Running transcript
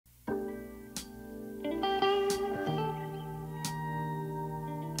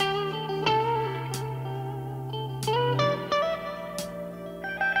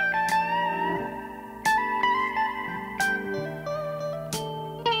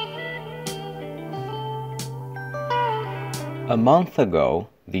A month ago,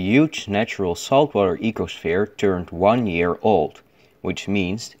 the huge natural saltwater ecosphere turned 1 year old, which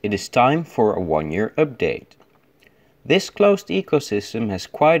means it is time for a 1-year update. This closed ecosystem has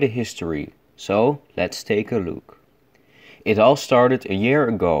quite a history, so let's take a look. It all started a year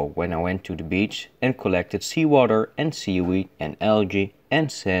ago when I went to the beach and collected seawater and seaweed and algae and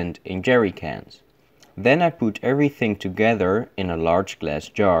sand in jerry cans. Then I put everything together in a large glass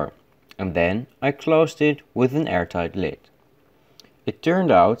jar, and then I closed it with an airtight lid. It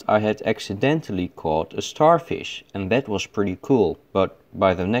turned out I had accidentally caught a starfish, and that was pretty cool, but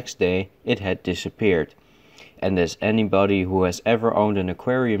by the next day it had disappeared. And as anybody who has ever owned an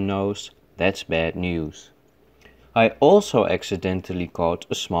aquarium knows, that's bad news. I also accidentally caught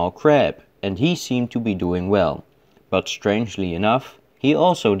a small crab, and he seemed to be doing well, but strangely enough, he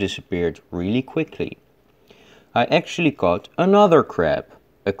also disappeared really quickly. I actually caught another crab,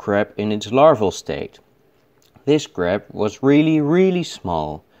 a crab in its larval state. This crab was really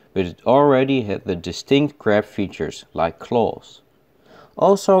small, but it already had the distinct crab features like claws.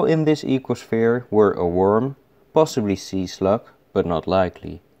 Also in this ecosphere were a worm, possibly sea slug, but not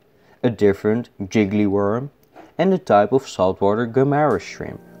likely, a different jiggly worm, and a type of saltwater gamara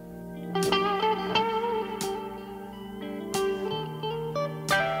shrimp.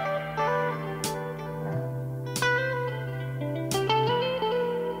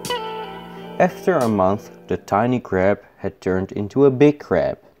 After a month, the tiny crab had turned into a big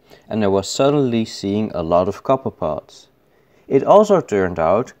crab, and I was suddenly seeing a lot of copepods. It also turned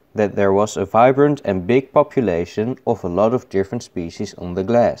out that there was a vibrant and big population of a lot of different species on the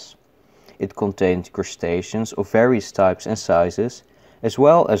glass. It contained crustaceans of various types and sizes, as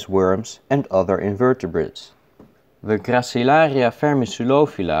well as worms and other invertebrates. The Gracilaria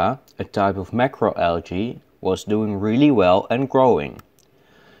vermiculophila, a type of macroalgae, was doing really well and growing.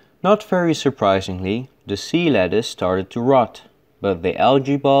 Not very surprisingly, the sea lettuce started to rot, but the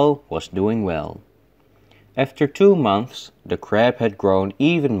algae ball was doing well. After 2 months, the crab had grown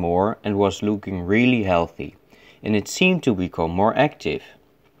even more and was looking really healthy, and it seemed to become more active.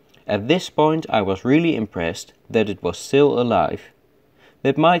 At this point I was really impressed that it was still alive.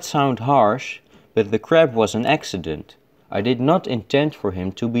 That might sound harsh, but the crab was an accident. I did not intend for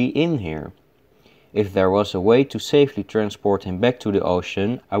him to be in here. If there was a way to safely transport him back to the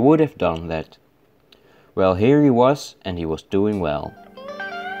ocean, I would have done that. Well, here he was, and he was doing well.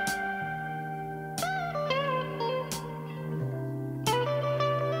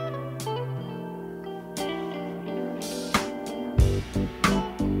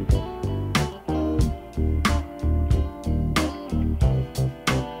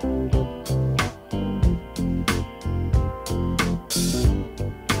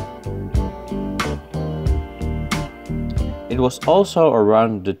 It was also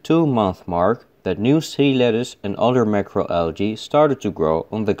around the 2-month mark that new sea lettuce and other macroalgae started to grow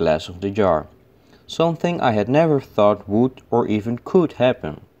on the glass of the jar. Something I had never thought would or even could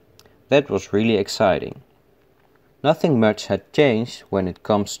happen. That was really exciting. Nothing much had changed when it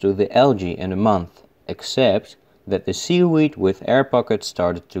comes to the algae in a month, except that the seaweed with air pockets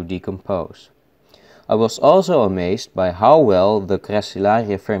started to decompose. I was also amazed by how well the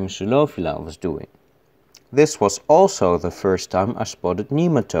Gracilaria vermiculophila was doing. This was also the first time I spotted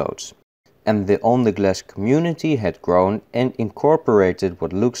nematodes, and the on-the-glass community had grown and incorporated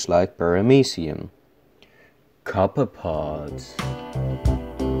what looks like paramecium. Copepods.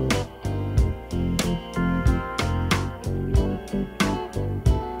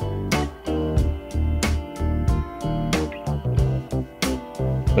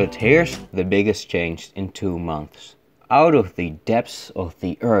 But here's the biggest change in 2 months. Out of the depths of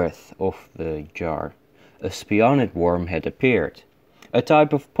the earth of the jar, a spionid worm had appeared, a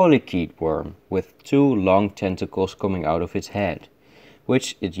type of polychaete worm with 2 long tentacles coming out of its head,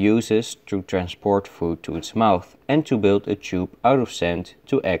 which it uses to transport food to its mouth and to build a tube out of sand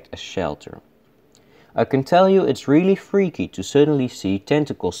to act as shelter. I can tell you it's really freaky to suddenly see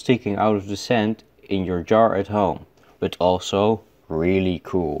tentacles sticking out of the sand in your jar at home, but also really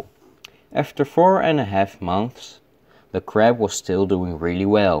cool. After 4.5 months, the crab was still doing really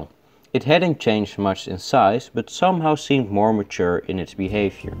well. It hadn't changed much in size, but somehow seemed more mature in its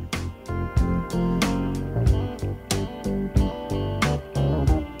behavior.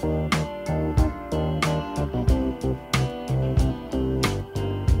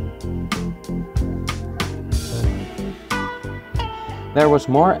 There was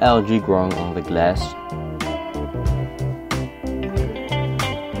more algae growing on the glass,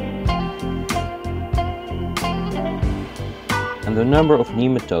 and the number of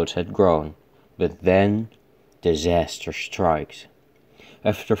nematodes had grown, but then disaster strikes.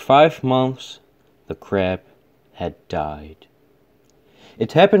 After 5 months, the crab had died.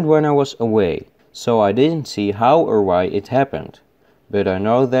 It happened when I was away, so I didn't see how or why it happened. But I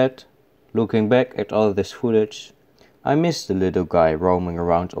know that, looking back at all this footage, I missed the little guy roaming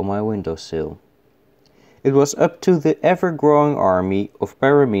around on my windowsill. It was up to the ever-growing army of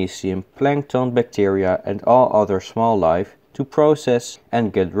paramecium, plankton, bacteria and all other small life to process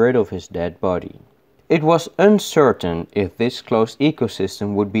and get rid of his dead body. It was uncertain if this closed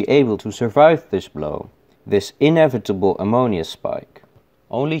ecosystem would be able to survive this blow, this inevitable ammonia spike.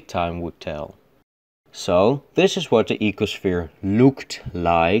 Only time would tell. So, this is what the ecosphere looked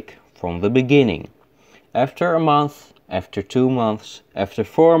like from the beginning. After a month, after 2 months, after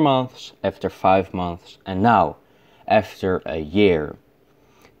 4 months, after 5 months, and now, after a year.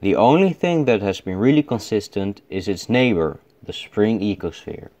 The only thing that has been really consistent is its neighbor, the spring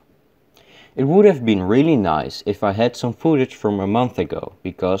ecosphere. It would have been really nice if I had some footage from a month ago,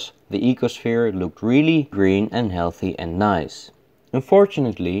 because the ecosphere looked really green and healthy and nice.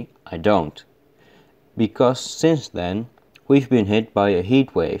 Unfortunately, I don't. Because since then, we've been hit by a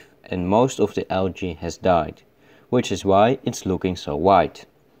heat wave and most of the algae has died, which is why it's looking so white.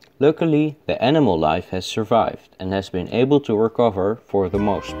 Luckily, the animal life has survived and has been able to recover for the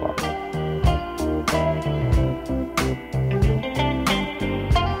most part.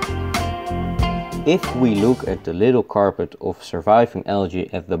 If we look at the little carpet of surviving algae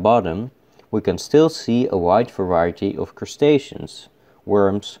at the bottom, we can still see a wide variety of crustaceans,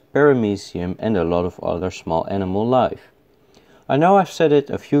 worms, paramecium and a lot of other small animal life. I know I've said it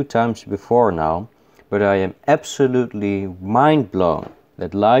a few times before now, but I am absolutely mind blown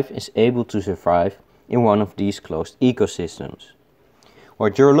that life is able to survive in one of these closed ecosystems.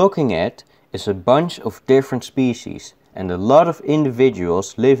 What you're looking at is a bunch of different species and a lot of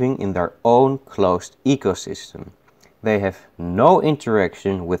individuals living in their own closed ecosystem. They have no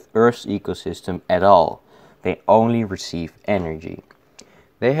interaction with Earth's ecosystem at all. They only receive energy.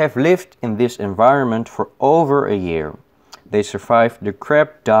 They have lived in this environment for over a year. They survived the crab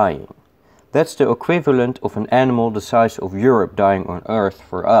dying. That's the equivalent of an animal the size of Europe dying on Earth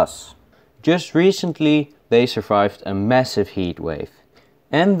for us. Just recently they survived a massive heat wave.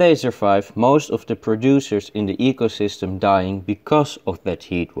 And they survived most of the producers in the ecosystem dying because of that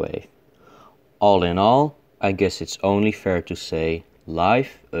heat wave. All in all, I guess it's only fair to say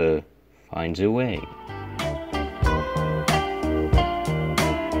life finds a way.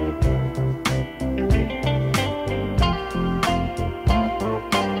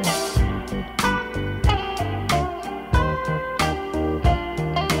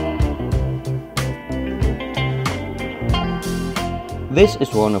 This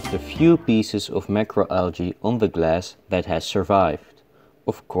is one of the few pieces of macroalgae on the glass that has survived.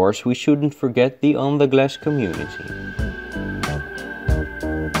 Of course, we shouldn't forget the on the glass community.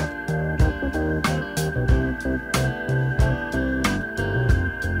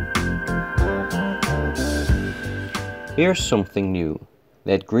 Here's something new.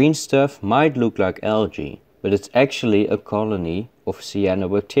 That green stuff might look like algae, but it's actually a colony of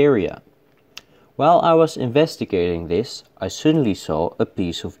cyanobacteria. While I was investigating this, I suddenly saw a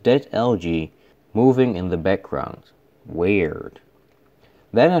piece of dead algae moving in the background. Weird.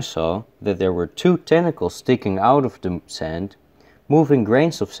 Then I saw that there were 2 tentacles sticking out of the sand, moving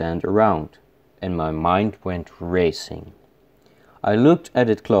grains of sand around, and my mind went racing. I looked at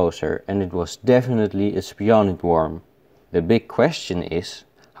it closer and it was definitely a spionid worm. The big question is,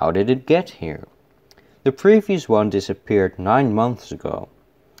 how did it get here? The previous one disappeared 9 months ago.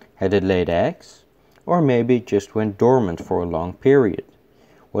 Had it laid eggs? Or maybe it just went dormant for a long period.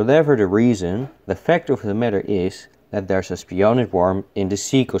 Whatever the reason, the fact of the matter is that there's a spionid worm in the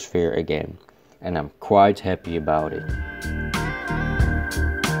ecosphere again, and I'm quite happy about it.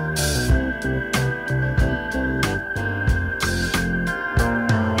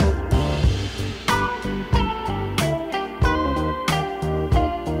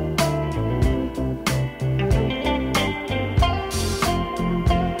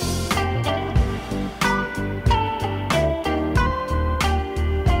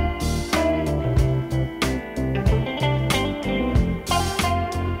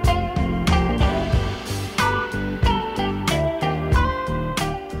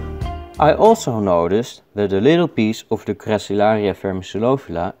 I also noticed that a little piece of the Gracilaria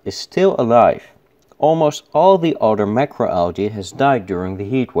vermiculophila is still alive. Almost all the other macroalgae has died during the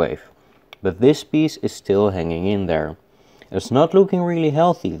heat wave, but this piece is still hanging in there. It's not looking really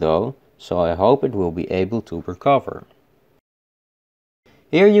healthy though, so I hope it will be able to recover.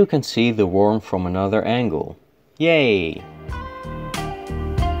 Here you can see the worm from another angle. Yay!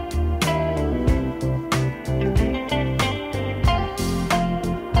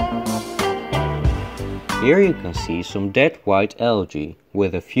 Here you can see some dead white algae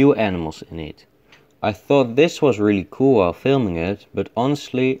with a few animals in it. I thought this was really cool while filming it, but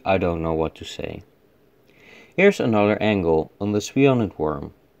honestly I don't know what to say. Here's another angle on the spionid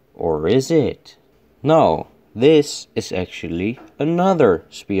worm. Or is it? No, this is actually another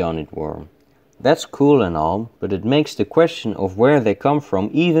spionid worm. That's cool and all, but it makes the question of where they come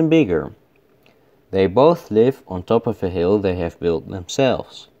from even bigger. They both live on top of a hill they have built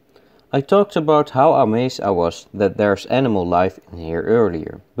themselves. I talked about how amazed I was that there's animal life in here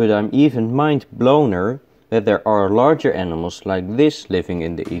earlier, but I'm even mind blowner that there are larger animals like this living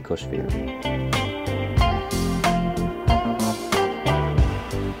in the ecosphere.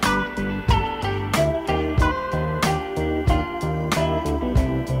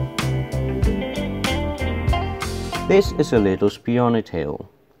 This is a little spionid hill.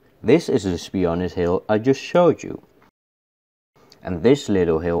 This is the spionid hill I just showed you. And this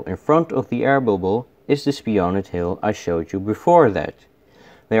little hill in front of the air bubble is the spionid hill I showed you before that.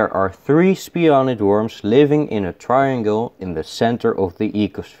 There are 3 spionid worms living in a triangle in the center of the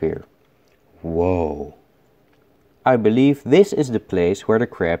ecosphere. Whoa! I believe this is the place where the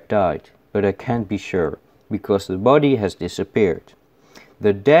crab died, but I can't be sure, because the body has disappeared.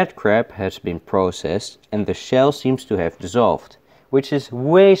 The dead crab has been processed and the shell seems to have dissolved, which is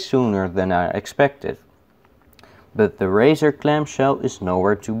way sooner than I expected. But the razor clam shell is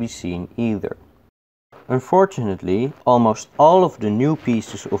nowhere to be seen either. Unfortunately, almost all of the new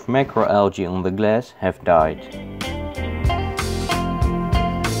pieces of macroalgae on the glass have died.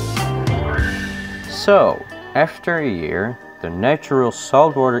 So, after a year, the natural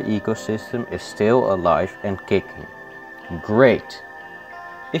saltwater ecosystem is still alive and kicking. Great!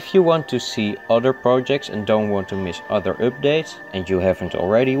 If you want to see other projects and don't want to miss other updates, and you haven't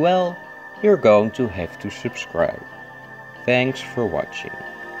already, well, you're going to have to subscribe. Thanks for watching.